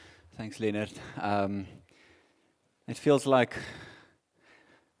Thanks, Leonard. It feels like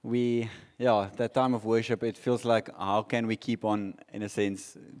that time of worship, it feels like how can we keep on, in a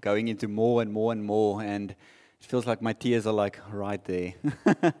sense, going into more and more and more, and it feels like my tears are like right there.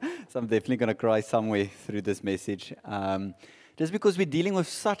 So I'm definitely going to cry somewhere through this message. Just because we're dealing with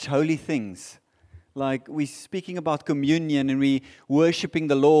such holy things. Like we're speaking about communion and we're worshiping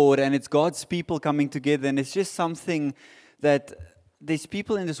the Lord, and it's God's people coming together, and it's just something that there's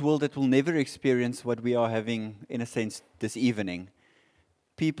people in this world that will never experience what we are having, in a sense, this evening.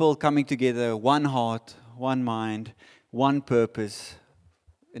 People coming together, one heart, one mind, one purpose,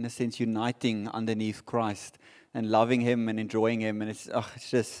 in a sense, uniting underneath Christ and loving Him and enjoying Him, and it's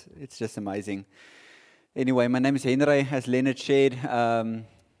just amazing. Anyway, my name is Henre, as Leonard shared. My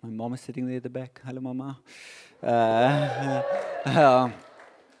mom is sitting there at the back. Hello, Mama.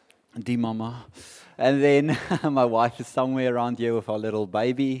 Die Mama. And then my wife is somewhere around here with our little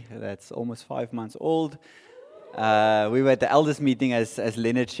baby that's almost 5 months old. We were at the elders meeting, as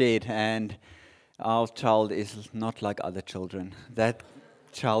Leonard shared, and our child is not like other children. That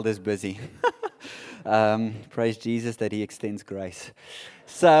child is busy. Praise Jesus that He extends grace.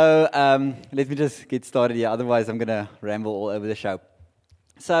 So let me just get started here, otherwise I'm going to ramble all over the show.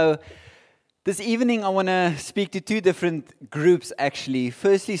 So this evening I want to speak to two different groups actually.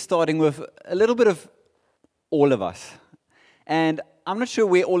 Firstly, starting with a little bit of all of us. And I'm not sure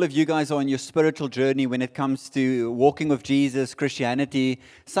where all of you guys are on your spiritual journey when it comes to walking with Jesus, Christianity.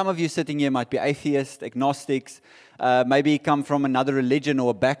 Some of you sitting here might be atheists, agnostics, maybe come from another religion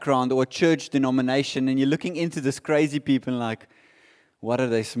or a background or a church denomination, and you're looking into this crazy people and like, what are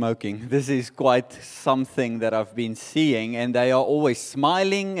they smoking? This is quite something that I've been seeing, and they are always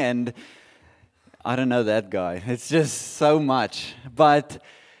smiling, and I don't know that guy. It's just so much. But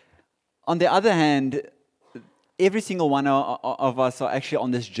on the other hand, every single one of us are actually on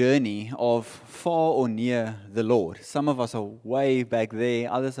this journey of far or near the Lord. Some of us are way back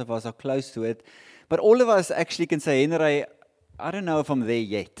there, others of us are close to it. But all of us actually can say, Henre, I don't know if I'm there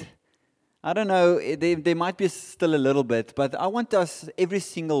yet. I don't know, there might be still a little bit, but I want us, every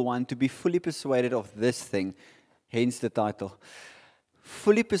single one, to be fully persuaded of this thing, hence the title.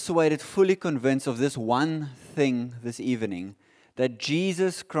 Fully persuaded, fully convinced of this one thing this evening, that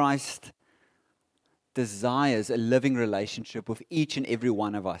Jesus Christ desires a living relationship with each and every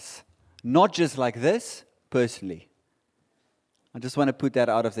one of us. Not just like this, personally. I just want to put that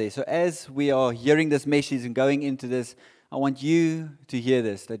out of there. So as we are hearing this message and going into this, I want you to hear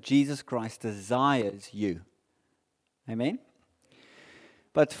this, that Jesus Christ desires you. Amen?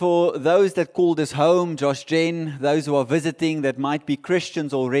 But for those that call this home, Josh, Jen, those who are visiting that might be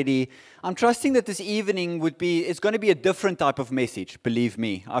Christians already, I'm trusting that this evening it's going to be a different type of message, believe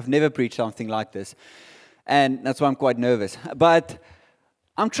me. I've never preached something like this, and that's why I'm quite nervous. But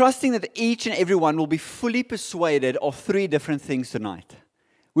I'm trusting that each and every one will be fully persuaded of three different things tonight.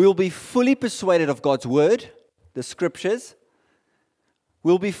 We will be fully persuaded of God's Word, the Scriptures.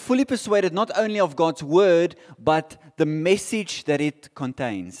 We'll be fully persuaded not only of God's Word, but the message that it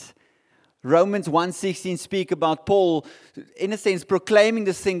contains. Romans 1:16 speak about Paul, in a sense, proclaiming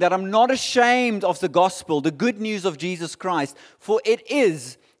this thing, that I'm not ashamed of the gospel, the good news of Jesus Christ, for it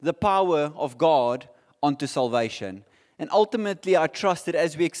is the power of God unto salvation. And ultimately, I trust that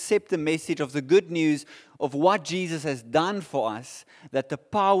as we accept the message of the good news of what Jesus has done for us, that the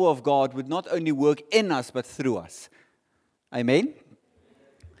power of God would not only work in us, but through us. Amen?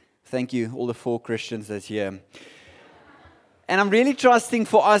 Thank you, all the 4 Christians that's here. And I'm really trusting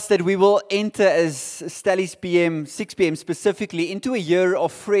for us that we will enter, as Stelli's PM, 6 p.m. specifically, into a year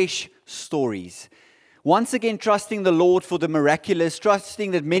of fresh stories. Once again, trusting the Lord for the miraculous, trusting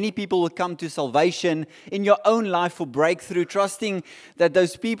that many people will come to salvation in your own life for breakthrough, trusting that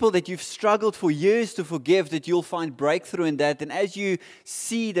those people that you've struggled for years to forgive, that you'll find breakthrough in that. And as you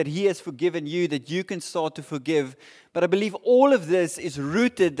see that He has forgiven you, that you can start to forgive. But I believe all of this is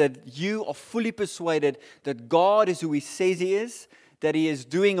rooted that you are fully persuaded that God is who He says He is, that He is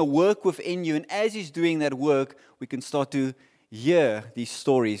doing a work within you. And as He's doing that work, we can start to hear these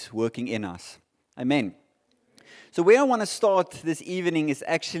stories working in us. Amen. So where I want to start this evening is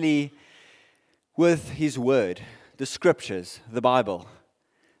actually with His Word, the Scriptures, the Bible.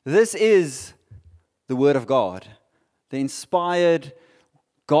 This is the Word of God, the inspired,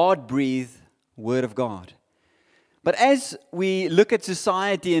 God-breathed Word of God. But as we look at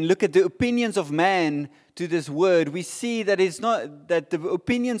society and look at the opinions of man to this Word, we see that it's not that the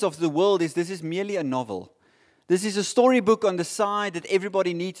opinions of the world this is merely a novel. This is a storybook on the side that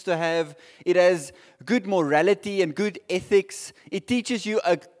everybody needs to have. It has good morality and good ethics. It teaches you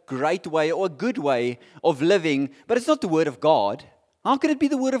a great way or a good way of living, but it's not the Word of God. How can it be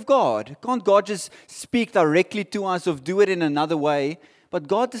the Word of God? Can't God just speak directly to us or do it in another way? But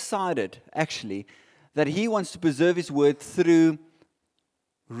God decided, actually, that He wants to preserve His Word through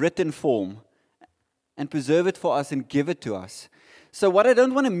written form and preserve it for us and give it to us. So what I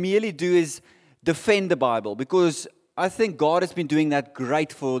don't want to merely do is defend the Bible, because I think God has been doing that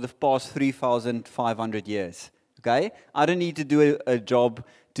great for the past 3,500 years. Okay? I don't need to do a job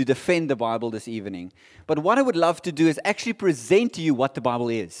to defend the Bible this evening. But what I would love to do is actually present to you what the Bible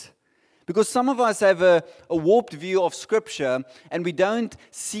is. Because some of us have a warped view of Scripture, and we don't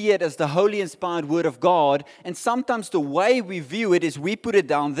see it as the holy inspired Word of God. And sometimes the way we view it is we put it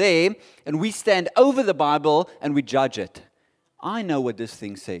down there, and we stand over the Bible, and we judge it. I know what this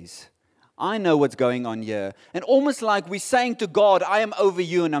thing says. I know what's going on here. And almost like we're saying to God, I am over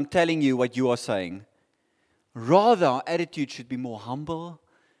you, and I'm telling you what you are saying. Rather, our attitude should be more humble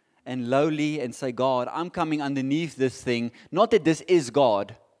and lowly and say, God, I'm coming underneath this thing. Not that this is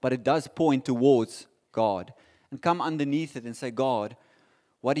God, but it does point towards God. And come underneath it and say, God,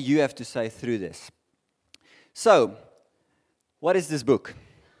 what do you have to say through this? So, what is this book?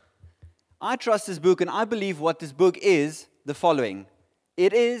 I trust this book, and I believe what this book is the following.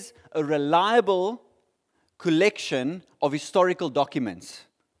 It is a reliable collection of historical documents.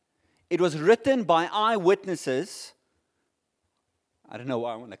 It was written by eyewitnesses. I don't know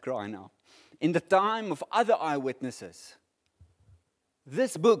why I want to cry now. In the time of other eyewitnesses.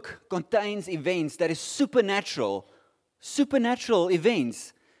 This book contains events that is supernatural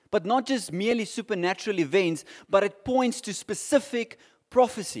events. But not just merely supernatural events, but it points to specific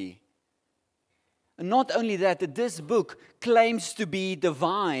prophecy. And not only that this book claims to be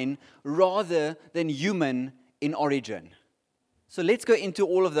divine rather than human in origin. So let's go into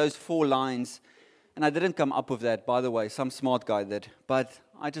all of those 4 lines. And I didn't come up with that, by the way. Some smart guy did. But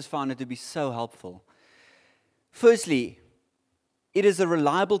I just found it to be so helpful. Firstly, it is a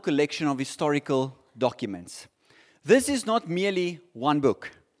reliable collection of historical documents. This is not merely one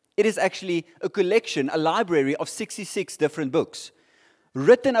book. It is actually a collection, a library of 66 different books,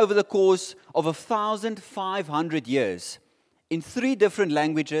 written over the course of 1,500 years, in 3 different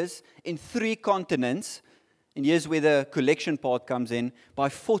languages, in 3 continents, and here's where the collection part comes in, by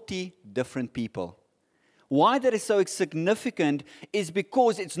 40 different people. Why that is so significant is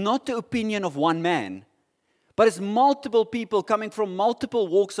because it's not the opinion of one man, but it's multiple people coming from multiple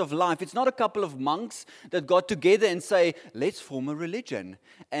walks of life. It's not a couple of monks that got together and say, let's form a religion,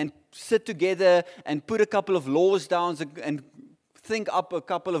 and sit together and put a couple of laws down and think up a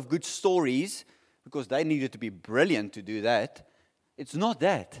couple of good stories, because they needed to be brilliant to do that. It's not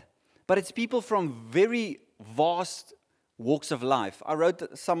that. But it's people from very vast walks of life. I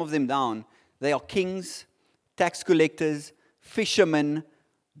wrote some of them down. They are kings, tax collectors, fishermen,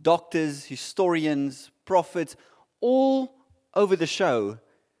 doctors, historians, prophets, all over the show.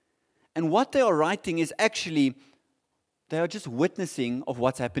 And what they are writing is actually, they are just witnessing of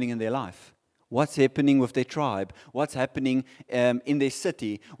what's happening in their life. What's happening with their tribe, what's happening in their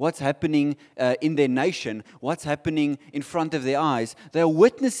city, what's happening in their nation, what's happening in front of their eyes. They're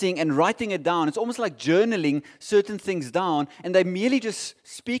witnessing and writing it down. It's almost like journaling certain things down, and they're merely just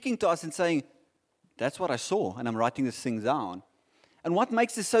speaking to us and saying, that's what I saw, and I'm writing this thing down. And what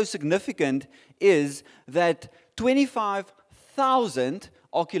makes this so significant is that 25,000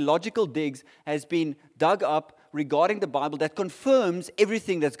 archaeological digs has been dug up regarding the Bible that confirms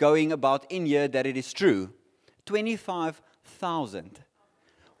everything that's going about in here, that it is true. 25,000.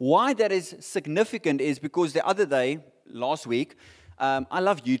 Why that is significant is because the other day, last week, I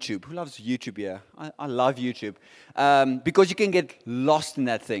love YouTube. Who loves YouTube here? I love YouTube. Because you can get lost in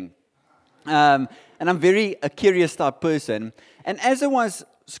that thing. And I'm a curious type person. And as I was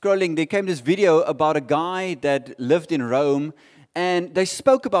scrolling, there came this video about a guy that lived in Rome. And they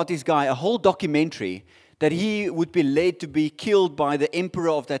spoke about this guy, a whole documentary, that he would be led to be killed by the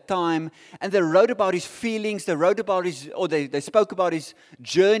emperor of that time. And they wrote about his feelings, they spoke about his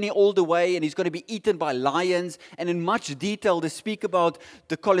journey all the way, and he's going to be eaten by lions. And in much detail, they speak about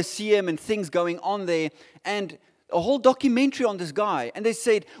the Colosseum and things going on there. And a whole documentary on this guy. And they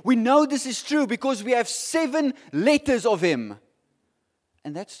said, we know this is true because we have 7 letters of him.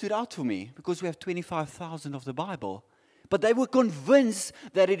 And that stood out for me, because we have 25,000 of the Bible. But they were convinced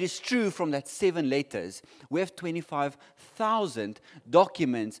that it is true from that 7 letters. We have 25,000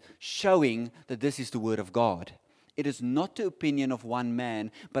 documents showing that this is the Word of God. It is not the opinion of one man,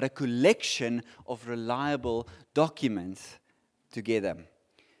 but a collection of reliable documents together.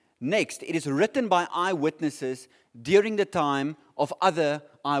 Next, it is written by eyewitnesses during the time of other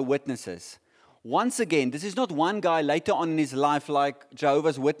eyewitnesses. Once again, this is not one guy later on in his life like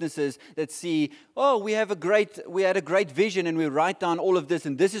Jehovah's Witnesses that see, oh, we had a great vision and we write down all of this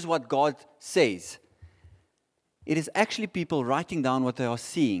and this is what God says. It is actually people writing down what they are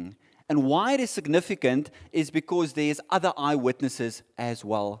seeing. And why it is significant is because there is other eyewitnesses as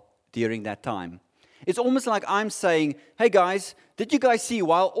well during that time. It's almost like I'm saying, hey guys, did you guys see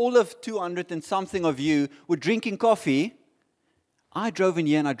while all of 200 and something of you were drinking coffee, I drove in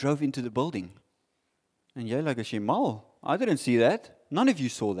here and I drove into the building. And you're like, Shimal, I didn't see that. None of you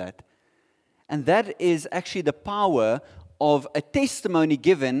saw that. And that is actually the power of a testimony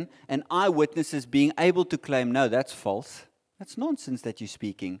given and eyewitnesses being able to claim, no, that's false. That's nonsense that you're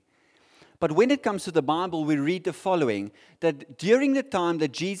speaking. But when it comes to the Bible, we read the following, that during the time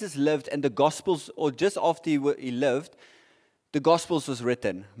that Jesus lived and the Gospels, or just after he lived, the Gospels was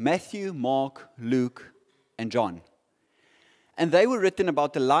written. Matthew, Mark, Luke, and John. And they were written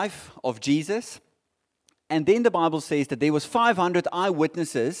about the life of Jesus. And then the Bible says that there was 500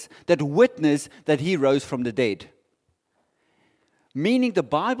 eyewitnesses that witnessed that he rose from the dead. Meaning the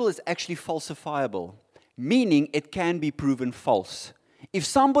Bible is actually falsifiable. Meaning it can be proven false. If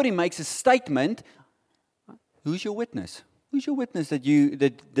somebody makes a statement, who's your witness? Who's your witness that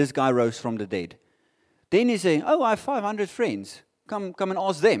this guy rose from the dead? Then he's saying, oh, I have 500 friends. Come and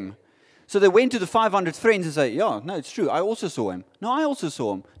ask them. So they went to the 500 friends and say, yeah, no, it's true. I also saw him. No, I also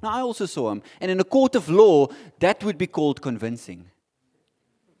saw him. No, I also saw him. And in a court of law, that would be called convincing.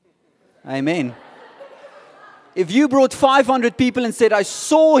 Amen. If you brought 500 people and said, I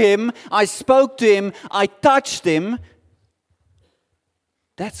saw him, I spoke to him, I touched him,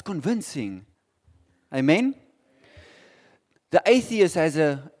 that's convincing. Amen. The atheist has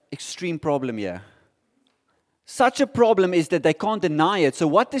an extreme problem here. Such a problem is that they can't deny it. So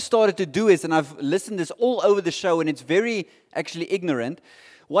what they started to do is, and I've listened this all over the show, and it's very actually ignorant.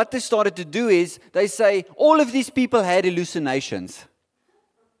 What they started to do is, they say, all of these people had hallucinations.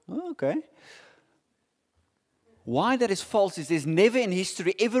 Oh, okay. Why that is false is there's never in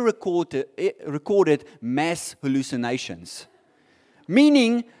history ever recorded mass hallucinations.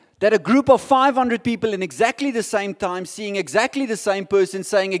 Meaning that a group of 500 people in exactly the same time, seeing exactly the same person,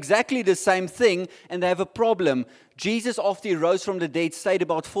 saying exactly the same thing, and they have a problem. Jesus, after he rose from the dead, stayed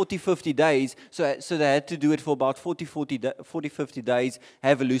about 40, 50 days, so they had to do it for about 40, 50 days,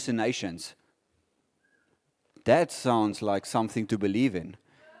 have hallucinations. That sounds like something to believe in.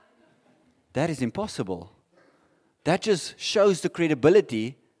 That is impossible. That just shows the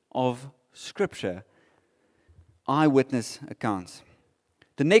credibility of Scripture. Eyewitness accounts.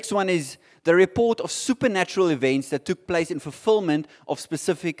 The next one is the report of supernatural events that took place in fulfillment of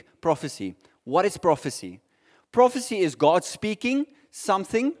specific prophecy. What is prophecy? Prophecy is God speaking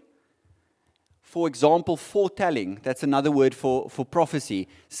something. For example, foretelling. That's another word for prophecy.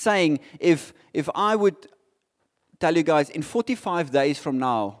 Saying, if I would tell you guys, in 45 days from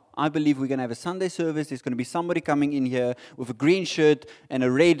now, I believe we're going to have a Sunday service. There's going to be somebody coming in here with a green shirt and a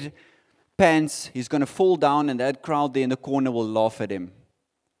red pants. He's going to fall down and that crowd there in the corner will laugh at him.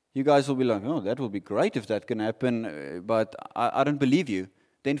 You guys will be like, oh, that will be great if that can happen, but I don't believe you.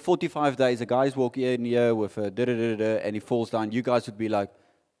 Then 45 days, a guy's walking in here with a da-da-da-da, and he falls down. You guys would be like,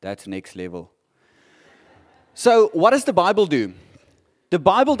 that's next level. So what does the Bible do? The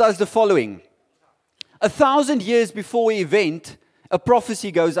Bible does the following. 1,000 years before the event, a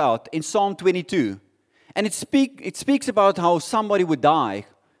prophecy goes out in Psalm 22. And it speaks about how somebody would die.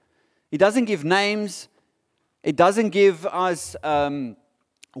 It doesn't give names. It doesn't give us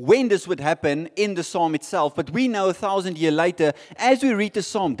when this would happen in the psalm itself. But we know 1,000 years later, as we read the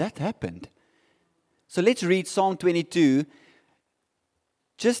psalm, that happened. So let's read Psalm 22.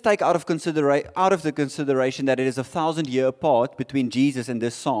 Just take out of the consideration that it is 1,000 years apart between Jesus and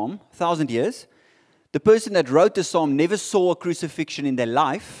this psalm. 1,000 years. The person that wrote the psalm never saw a crucifixion in their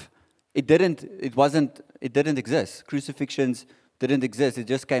life. It didn't exist. Crucifixions didn't exist. It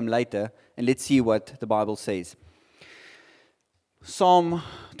just came later. And let's see what the Bible says. Psalm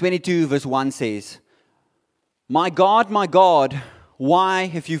 22 verse 1 says, my God, why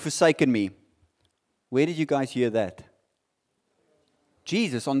have you forsaken me? Where did you guys hear that?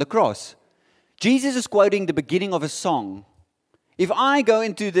 Jesus on the cross. Jesus is quoting the beginning of a song. If I go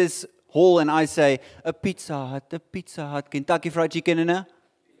into this hall and I say, a Pizza Hut, Kentucky Fried Chicken and a...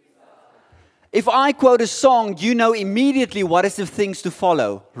 If I quote a song, you know immediately what is the things to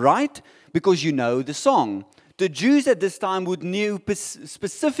follow, right? Because you know the song. The Jews at this time would knew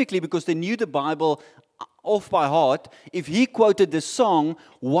specifically, because they knew the Bible off by heart, if he quoted the song,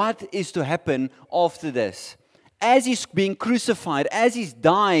 what is to happen after this? As he's being crucified, as he's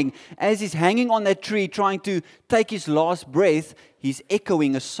dying, as he's hanging on that tree trying to take his last breath, he's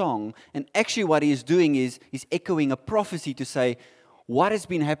echoing a song. And actually what he is doing is he's echoing a prophecy to say, what has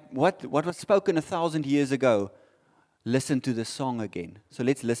been what was spoken 1,000 years ago, listen to the song again. So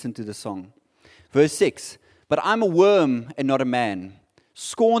let's listen to the song. Verse 6, but I'm a worm and not a man,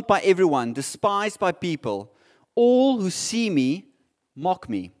 scorned by everyone, despised by people. All who see me mock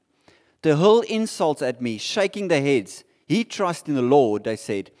me. They hurl insults at me, shaking their heads. He trusts in the Lord, they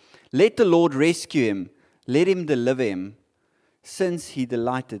said. Let the Lord rescue him. Let him deliver him, since he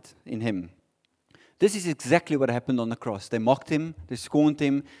delighted in him. This is exactly what happened on the cross. They mocked him. They scorned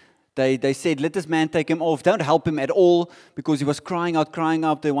him. They said, let this man take him off. Don't help him at all, because he was crying out, crying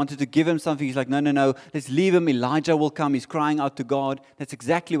out. They wanted to give him something. He's like, no. Let's leave him. Elijah will come. He's crying out to God. That's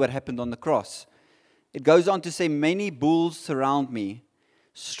exactly what happened on the cross. It goes on to say, many bulls surround me.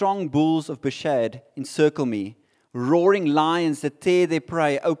 Strong bulls of Persuaded encircle me. Roaring lions that tear their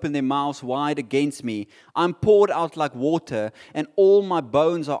prey open their mouths wide against me. I'm poured out like water, and all my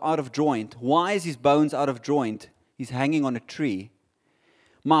bones are out of joint. Why is his bones out of joint? He's hanging on a tree.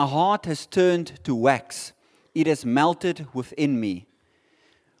 My heart has turned to wax. It has melted within me.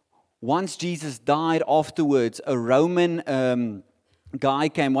 Once Jesus died, afterwards, a Roman guy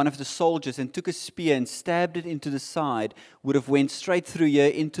came, one of the soldiers, and took a spear and stabbed it into the side. Would have went straight through here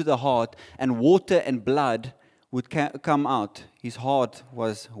into the heart, and water and blood would come out. His heart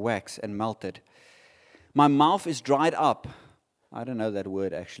was wax and melted. My mouth is dried up. I don't know that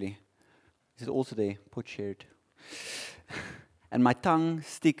word actually. Is it also there? Persuaded. And my tongue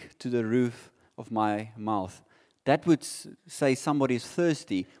stick to the roof of my mouth. That would say somebody is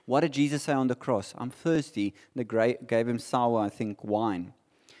thirsty. What did Jesus say on the cross? I'm thirsty. They gave him sour, I think, wine.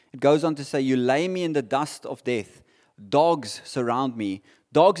 It goes on to say, you lay me in the dust of death. Dogs surround me.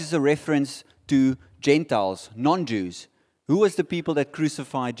 Dogs is a reference to Gentiles, non-Jews. Who was the people that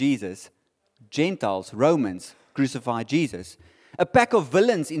crucified Jesus? Gentiles, Romans, crucified Jesus. A pack of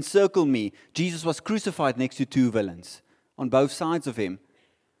villains encircle me. Jesus was crucified next to two villains on both sides of him.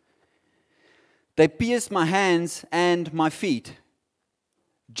 They pierced my hands and my feet.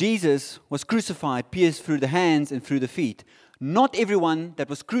 Jesus was crucified, pierced through the hands and through the feet. Not everyone that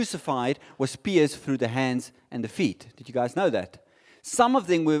was crucified was pierced through the hands and the feet. Did you guys know that? Some of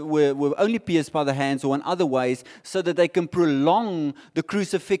them were only pierced by the hands or in other ways so that they can prolong the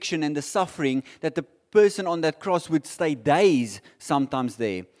crucifixion and the suffering, that the person on that cross would stay days sometimes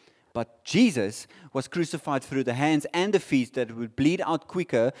there. But Jesus was crucified through the hands and the feet, that it would bleed out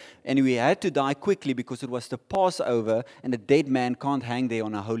quicker, and he had to die quickly because it was the Passover, and a dead man can't hang there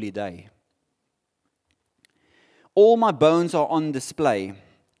on a holy day. All my bones are on display.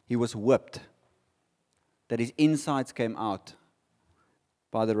 He was whipped, that his insides came out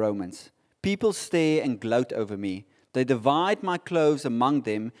by the Romans. People stare and gloat over me. They divide my clothes among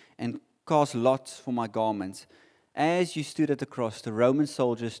them and cast lots for my garments. As you stood at the cross, the Roman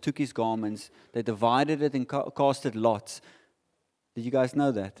soldiers took his garments, they divided it and casted lots. Did you guys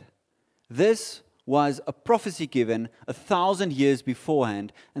know that? This was a prophecy given 1,000 years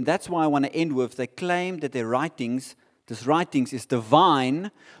beforehand, and that's why I want to end with, they claim that their writings, this writings is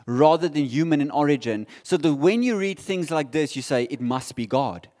divine rather than human in origin. So that when you read things like this, you say, it must be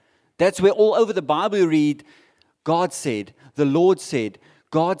God. That's where all over the Bible you read, God said, the Lord said,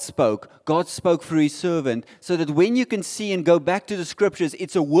 God spoke through his servant, so that when you can see and go back to the scriptures,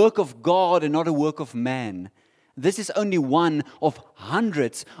 it's a work of God and not a work of man. This is only one of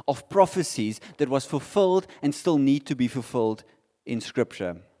hundreds of prophecies that was fulfilled and still need to be fulfilled in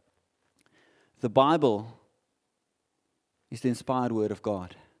scripture. The Bible is the inspired word of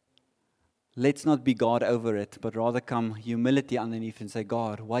God. Let's not be God over it, but rather come humility underneath and say,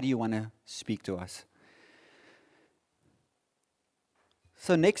 God, what do you want to speak to us?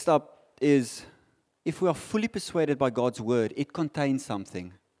 So next up is, if we are fully persuaded by God's word, it contains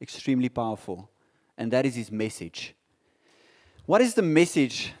something extremely powerful, and that is his message. What is the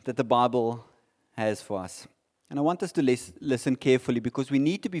message that the Bible has for us? And I want us to listen carefully, because we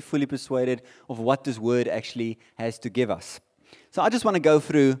need to be fully persuaded of what this word actually has to give us. So I just want to go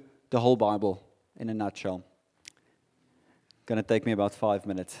through the whole Bible in a nutshell. Going to take me about 5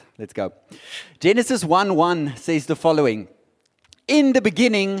 minutes. Let's go. Genesis 1:1 says the following. In the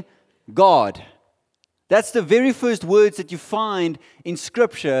beginning, God. That's the very first words that you find in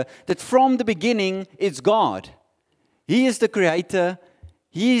Scripture, that from the beginning, it's God. He is the creator.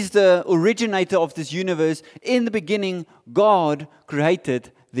 He is the originator of this universe. In the beginning, God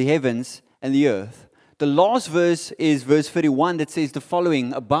created the heavens and the earth. The last verse is verse 31 that says the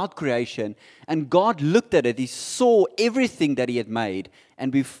following about creation. And God looked at it. He saw everything that he had made.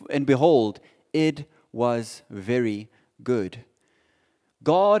 And behold, it was very good.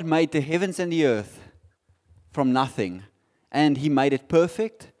 God made the heavens and the earth from nothing, and He made it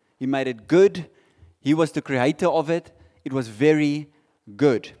perfect. He made it good. He was the creator of it. It was very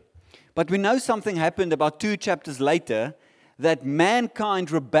good. But we know something happened about 2 chapters later, that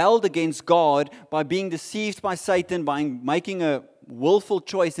mankind rebelled against God by being deceived by Satan, by making a willful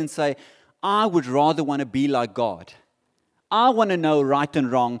choice and say, I would rather want to be like God. I want to know right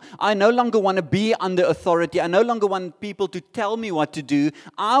and wrong. I no longer want to be under authority. I no longer want people to tell me what to do.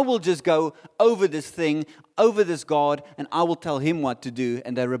 I will just go over this thing, over this God, and I will tell Him what to do.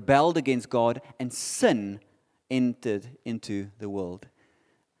 And they rebelled against God, and sin entered into the world.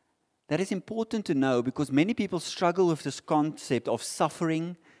 That is important to know because many people struggle with this concept of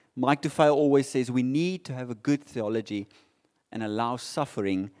suffering. Mike Dufay always says we need to have a good theology and allow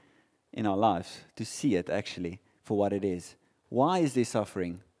suffering in our lives to see it actually for what it is. Why is there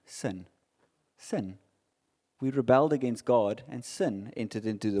suffering? Sin. Sin. We rebelled against God and sin entered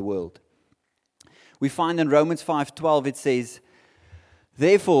into the world. We find in Romans 5:12 it says,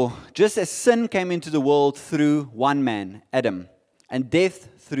 therefore, just as sin came into the world through one man, Adam, and death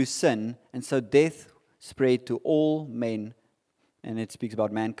through sin, and so death spread to all men, and it speaks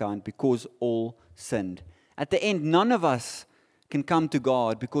about mankind, because all sinned. At the end, none of us can come to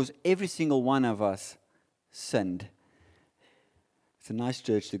God because every single one of us sinned. It's a nice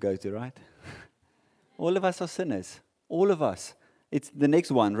church to go to, right? All of us are sinners. All of us. It's the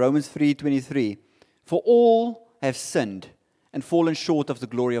next one, Romans 3:23. For all have sinned and fallen short of the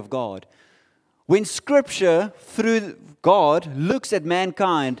glory of God. When Scripture, through God, looks at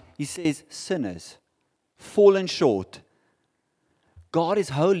mankind, He says, sinners, fallen short. God is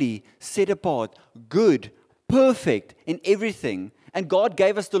holy, set apart, good, perfect in everything. And God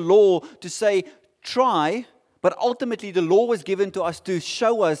gave us the law to say, try, but ultimately the law was given to us to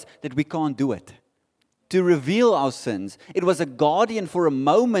show us that we can't do it, to reveal our sins. It was a guardian for a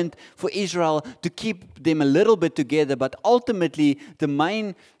moment for Israel to keep them a little bit together, but ultimately the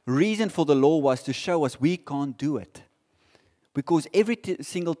main reason for the law was to show us we can't do it. Because every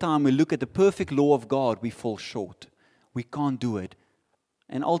single time we look at the perfect law of God, we fall short. We can't do it.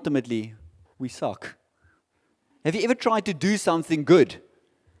 And ultimately, we suck. Have you ever tried to do something good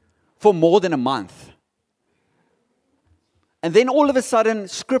for more than a month? And then all of a sudden,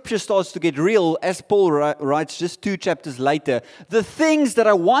 Scripture starts to get real, as Paul writes just 2 chapters later. The things that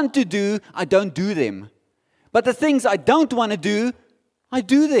I want to do, I don't do them. But the things I don't want to do, I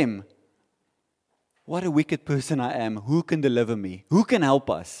do them. What a wicked person I am. Who can deliver me? Who can help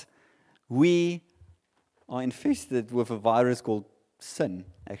us? We are infested with a virus called sin,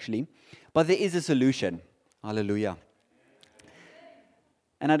 actually. But there is a solution. Hallelujah.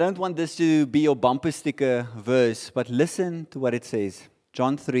 And I don't want this to be your bumper sticker verse, but listen to what it says.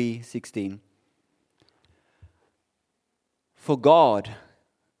 John 3:16. For God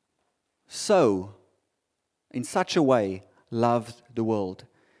so, in such a way, loved the world,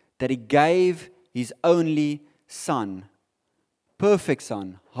 that He gave His only Son, perfect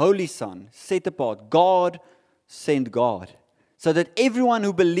Son, holy Son, set apart. God sent God, so that everyone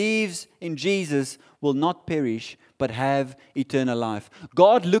who believes in Jesus will not perish, but have eternal life.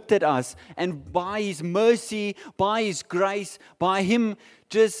 God looked at us, and by His mercy, by His grace, by Him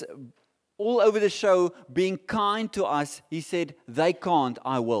just all over the show being kind to us, He said, they can't,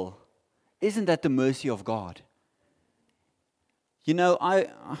 I will. Isn't that the mercy of God? You know, I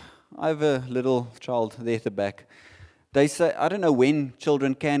have a little child there at the back. They say, I don't know when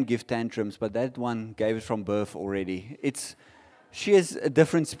children can give tantrums, but that one gave it from birth already. She is a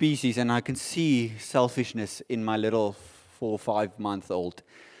different species, and I can see selfishness in my little 4 or 5 month old.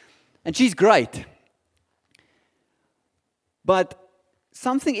 And she's great. But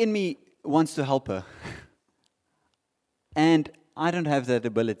something in me wants to help her. And I don't have that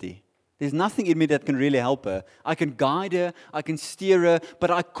ability. There's nothing in me that can really help her. I can guide her, I can steer her,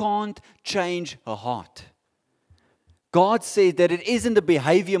 but I can't change her heart. God says that it isn't a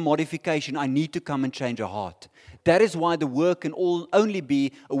behavior modification. I need to come and change her heart. That is why the work can only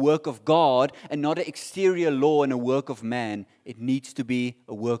be a work of God and not an exterior law and a work of man. It needs to be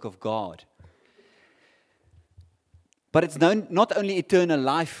a work of God. But it's not only eternal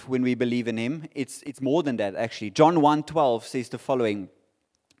life when we believe in Him. It's more than that, actually. John 1:12 says the following.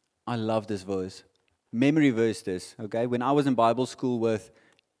 I love this verse. Memory verse this, okay? When I was in Bible school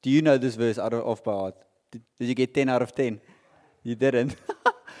do you know this verse out of by heart? Did you get 10 out of 10? You didn't.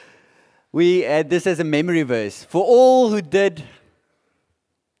 We had this as a memory verse. For all who did...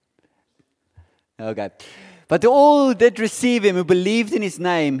 Okay. But to all who did receive Him, who believed in His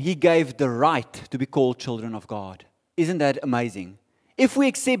name, He gave the right to be called children of God. Isn't that amazing? If we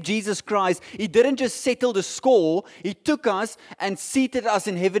accept Jesus Christ, He didn't just settle the score. He took us and seated us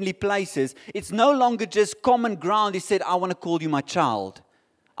in heavenly places. It's no longer just common ground. He said, I want to call you my child.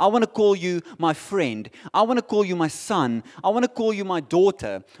 I want to call you my friend. I want to call you my son. I want to call you my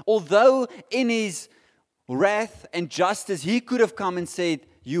daughter. Although in His wrath and justice, He could have come and said,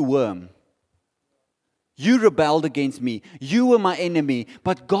 you worm. You rebelled against me. You were my enemy.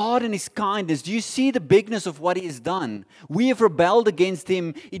 But God in His kindness, do you see the bigness of what He has done? We have rebelled against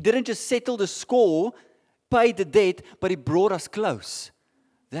Him. He didn't just settle the score, paid the debt, but He brought us close.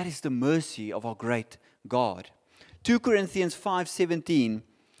 That is the mercy of our great God. 2 Corinthians 5:17.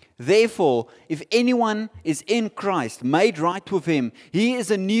 Therefore, if anyone is in Christ, made right with Him, he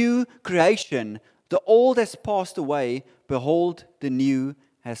is a new creation. The old has passed away. Behold, the new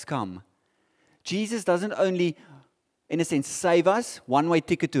has come. Jesus doesn't only, in a sense, save us, one-way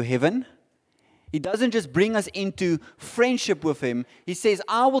ticket to heaven. He doesn't just bring us into friendship with Him. He says,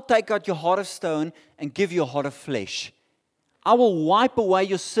 I will take out your heart of stone and give you a heart of flesh. I will wipe away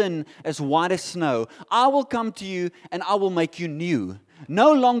your sin as white as snow. I will come to you and I will make you new.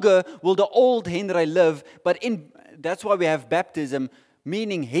 No longer will the old Henre live, but that's why we have baptism,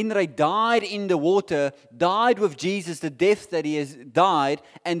 meaning Henre died in the water, died with Jesus, the death that he has died,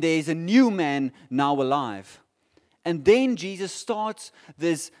 and there is a new man now alive. And then Jesus starts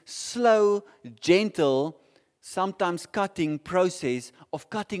this slow, gentle, sometimes cutting process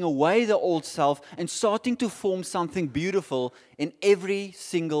of cutting away the old self and starting to form something beautiful in every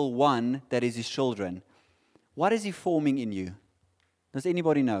single one that is His children. What is He forming in you? Does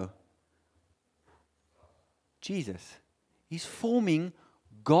anybody know? Jesus. He's forming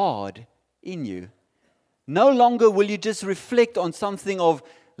God in you. No longer will you just reflect on something of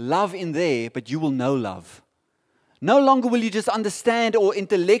love in there, but you will know love. No longer will you just understand or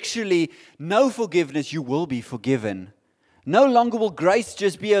intellectually know forgiveness, you will be forgiven. No longer will grace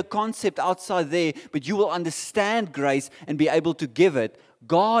just be a concept outside there, but you will understand grace and be able to give it.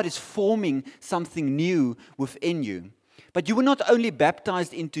 God is forming something new within you. But you were not only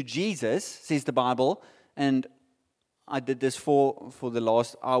baptized into Jesus, says the Bible, and I did this for the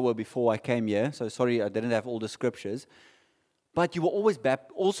last hour before I came here, so sorry I didn't have all the scriptures. But you were always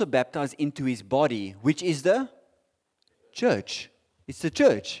also baptized into His body, which is the church. It's the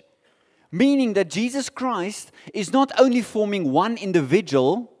church. Meaning that Jesus Christ is not only forming one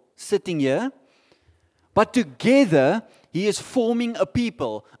individual sitting here, but together He is forming a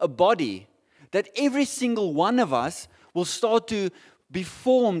people, a body, that every single one of us will start to be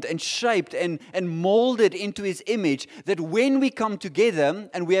formed and shaped and molded into His image, that when we come together,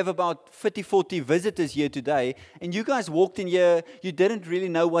 and we have about 30, 40 visitors here today, and you guys walked in here, you didn't really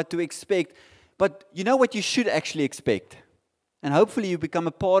know what to expect, but you know what you should actually expect. And hopefully you become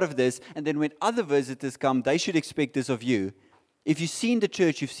a part of this, and then when other visitors come, they should expect this of you. If you've seen the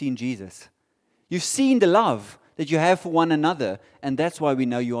church, you've seen Jesus. You've seen the love that you have for one another, and that's why we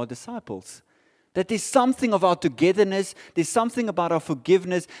know you are disciples. That there's something of our togetherness, there's something about our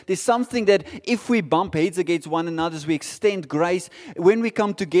forgiveness, there's something that if we bump heads against one another, as we extend grace, when we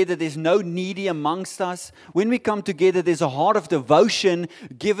come together, there's no needy amongst us. When we come together, there's a heart of devotion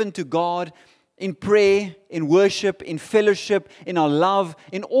given to God in prayer, in worship, in fellowship, in our love,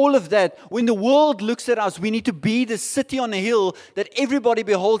 in all of that. When the world looks at us, we need to be the city on a hill that everybody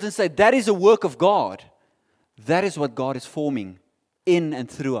beholds and say, that is a work of God. That is what God is forming in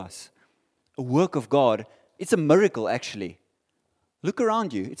and through us. A work of God. It's a miracle, actually. Look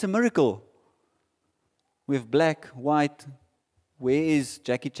around you. It's a miracle. We have black, white. Where is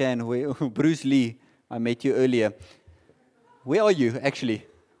Jackie Chan? Bruce Lee. I met you earlier. Where are you, actually?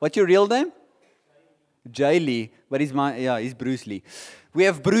 What's your real name? Jay Lee. But he's Bruce Lee. We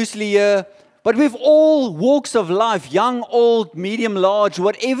have Bruce Lee here. But we have all walks of life, young, old, medium, large,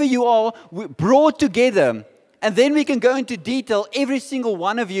 whatever you are, brought together. And then we can go into detail. Every single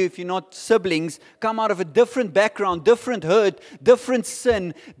one of you, if you're not siblings, come out of a different background, different hurt, different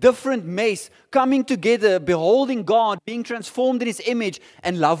sin, different mess, coming together, beholding God, being transformed in His image,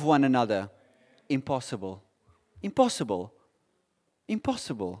 and love one another. Impossible. Impossible.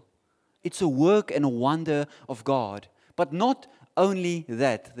 Impossible. It's a work and a wonder of God. But not only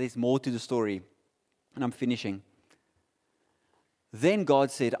that, there's more to the story. And I'm finishing. Then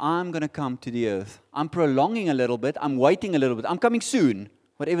God said, I'm going to come to the earth. I'm prolonging a little bit. I'm waiting a little bit. I'm coming soon.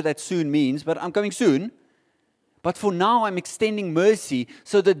 Whatever that soon means, but I'm coming soon. But for now, I'm extending mercy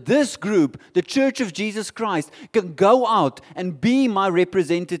so that this group, the Church of Jesus Christ, can go out and be my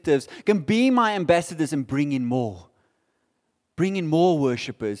representatives, can be my ambassadors and bring in more. Bring in more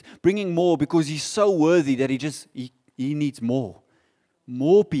worshipers. Bring in more because He's so worthy that He needs more.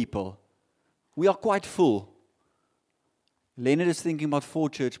 More people. We are quite full. Leonard is thinking about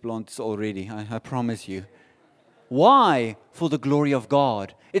 4 church plants already, I promise you. Why? For the glory of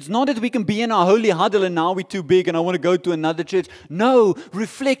God. It's not that we can be in our holy huddle and now we're too big and I want to go to another church. No,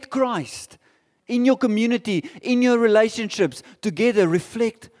 reflect Christ. In your community, in your relationships, together,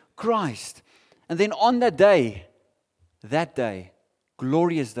 reflect Christ. And then on that day,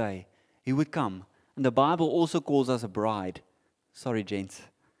 glorious day, He would come. And the Bible also calls us a bride. Sorry, gents.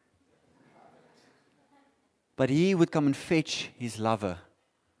 But He would come and fetch His lover.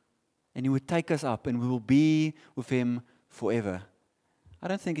 And He would take us up and we will be with Him forever. I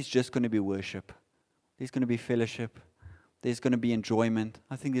don't think it's just going to be worship. There's going to be fellowship. There's going to be enjoyment.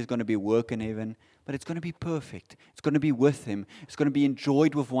 I think there's going to be work in heaven. But it's going to be perfect. It's going to be with Him. It's going to be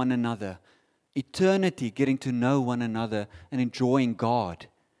enjoyed with one another. Eternity, getting to know one another and enjoying God.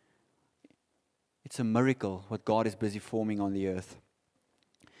 It's a miracle what God is busy forming on the earth.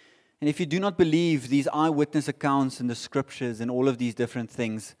 And if you do not believe these eyewitness accounts in the scriptures and all of these different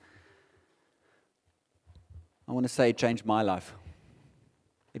things, I want to say it changed my life.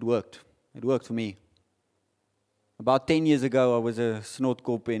 It worked. It worked for me. About 10 years ago, I was a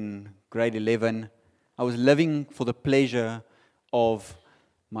snotkop in grade 11. I was living for the pleasure of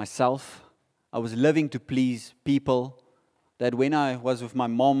myself. I was living to please people. That when I was with my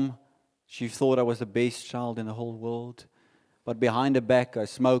mom, she thought I was the best child in the whole world. But behind her back, I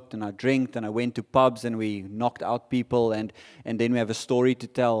smoked and I drank and I went to pubs and we knocked out people and then we have a story to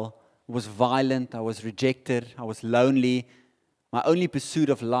tell. I was violent, I was rejected, I was lonely. My only pursuit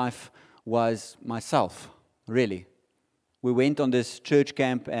of life was myself, really. We went on this church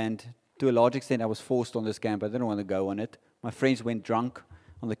camp and to a large extent I was forced on this camp. I didn't want to go on it. My friends went drunk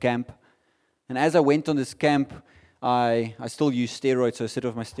on the camp. And as I went on this camp, I still use steroids, so I sit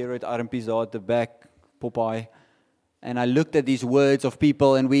with my steroid armpies at the back, Popeye. And I looked at these words of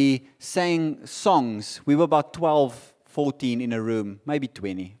people and we sang songs. We were about 12, 14 in a room, maybe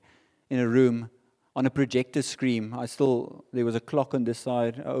 20 in a room on a projector screen. There was a clock on this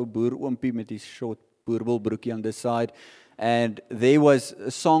side, boer oompie met his short boerbelbroekie on this side. And there was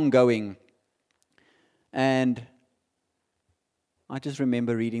a song going. And I just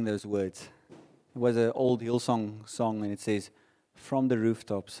remember reading those words. It was an old Hillsong song and it says, "From the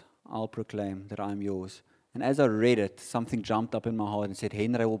rooftops, I'll proclaim that I'm yours." And as I read it, something jumped up in my heart and said,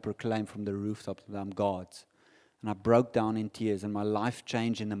 "Henre will proclaim from the rooftops that I'm God's." And I broke down in tears and my life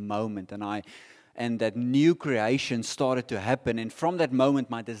changed in a moment. And that new creation started to happen. And from that moment,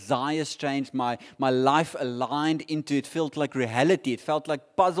 my desires changed. My life aligned into, it felt like reality. It felt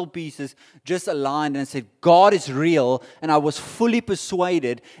like puzzle pieces just aligned. And I said, God is real. And I was fully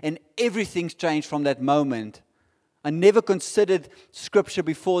persuaded. And everything's changed from that moment. I never considered Scripture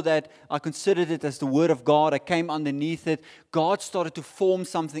before that. I considered it as the Word of God. I came underneath it. God started to form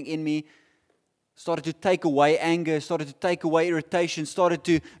something in me. Started to take away anger, started to take away irritation, started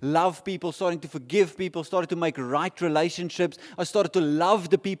to love people, starting to forgive people, started to make right relationships. I started to love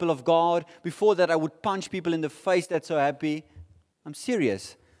the people of God. Before that, I would punch people in the face. That's so happy. I'm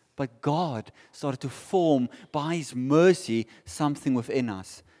serious. But God started to form, by His mercy, something within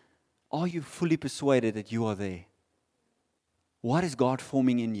us. Are you fully persuaded that you are there? What is God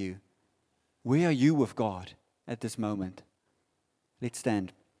forming in you? Where are you with God at this moment? Let's stand.